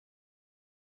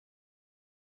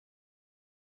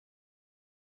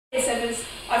Year 7s,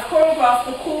 I've choreographed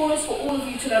the chorus for all of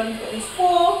you to learn. We've got these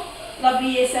 4 lovely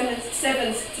Year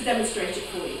 7s to demonstrate it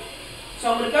for you.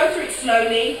 So I'm going to go through it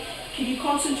slowly. Can you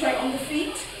concentrate on the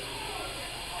feet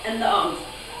and the arms?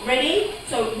 Ready?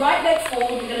 So right leg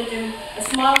forward, we're going to do a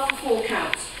smile for 4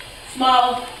 counts.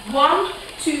 Smile 1,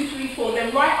 2, 3, 4.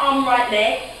 Then right arm, right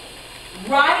leg.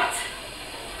 Right,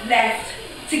 left.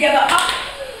 Together up,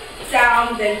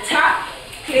 down, then tap,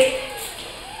 click,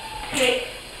 click,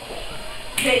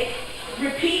 click.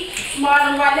 Repeat.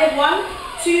 Smile on right leg. 1,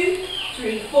 2,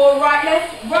 3, 4. Right,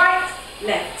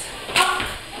 left. Up,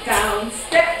 down,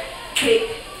 step, click,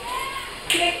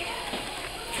 click,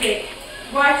 click.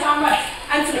 Right arm, right.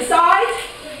 And to the side.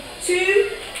 2,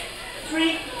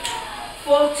 3,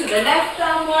 4. To the left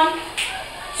down. 1,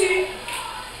 2,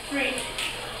 3,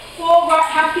 4. Right,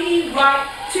 happy. Right.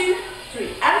 2, 3,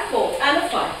 and 4, and a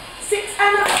 5, 6,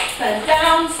 and a up and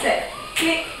down. Step.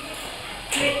 Click,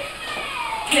 click,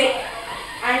 click,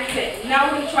 and click. Now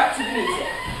we're going to try it to the music.